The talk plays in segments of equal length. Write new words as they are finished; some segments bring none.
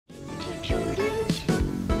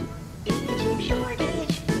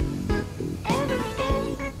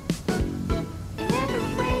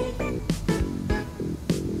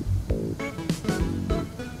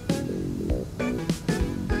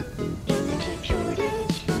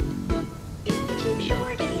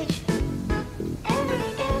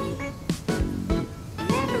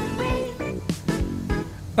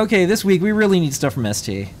Okay, this week we really need stuff from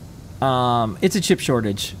ST. It's a chip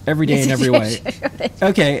shortage every day in every way.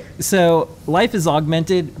 Okay, so life is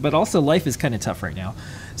augmented, but also life is kind of tough right now.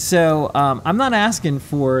 So I'm not asking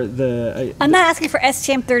for the... I'm not asking for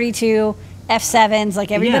STM32 F7s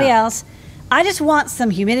like everybody else. I just want some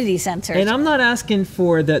humidity sensors. And I'm not asking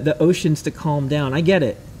for the oceans to calm down. I get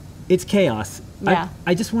it. It's chaos. Yeah.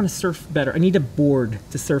 I just want to surf better. I need a board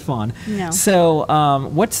to surf on. No. So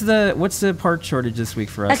what's the part shortage this week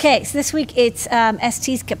for us? Okay, so this week it's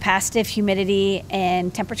ST's capacitive humidity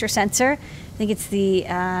and temperature sensor. I think it's the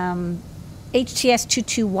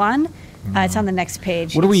HTS221. It's on the next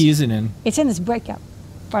page. What are we using in? It's in this breakout.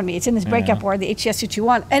 Pardon me. It's in this breakout board, the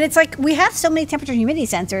HTS221. And it's like we have so many temperature humidity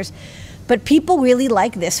sensors, but people really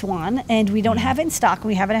like this one, and we don't have it in stock.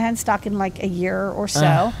 We haven't had it in stock in like a year or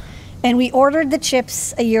so. And we ordered the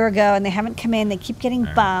chips a year ago, and they haven't come in. They keep getting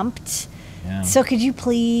bumped. Yeah. So could you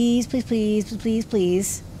please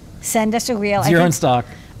send us a reel? Zero in stock.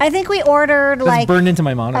 I think we ordered like burned into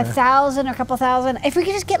my monitor. 1,000 or a couple thousand. If we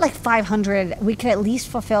could just get like 500, we could at least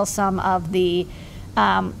fulfill some of the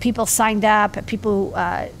people signed up, people,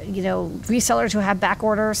 resellers who have back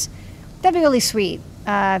orders. That'd be really sweet.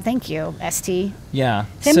 Thank you, ST. Yeah.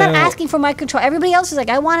 So I'm not asking for microcontrol. Everybody else is like,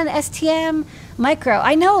 I want an STM micro.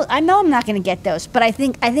 I know I'm not going to get those, but I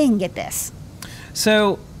think I can get this.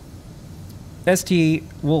 So, ST,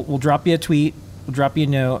 we'll drop you a tweet. We'll drop you a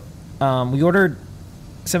note. We ordered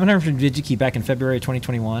 700 from DigiKey back in February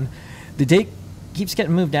 2021. The date keeps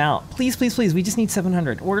getting moved out. Please, please, please. We just need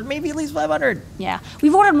 700, or maybe at least 500. Yeah,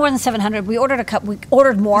 we've ordered more than 700. We ordered a couple. We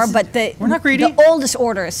ordered more, but we're not greedy. The oldest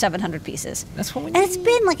order is 700 pieces. That's what we need. And it's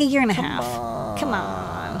been like a year and a half. Come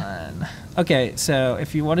on. Okay, so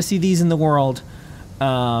if you want to see these in the world,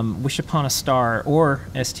 wish upon a star or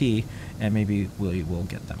ST, and maybe we'll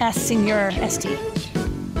get them. Ask Senior ST.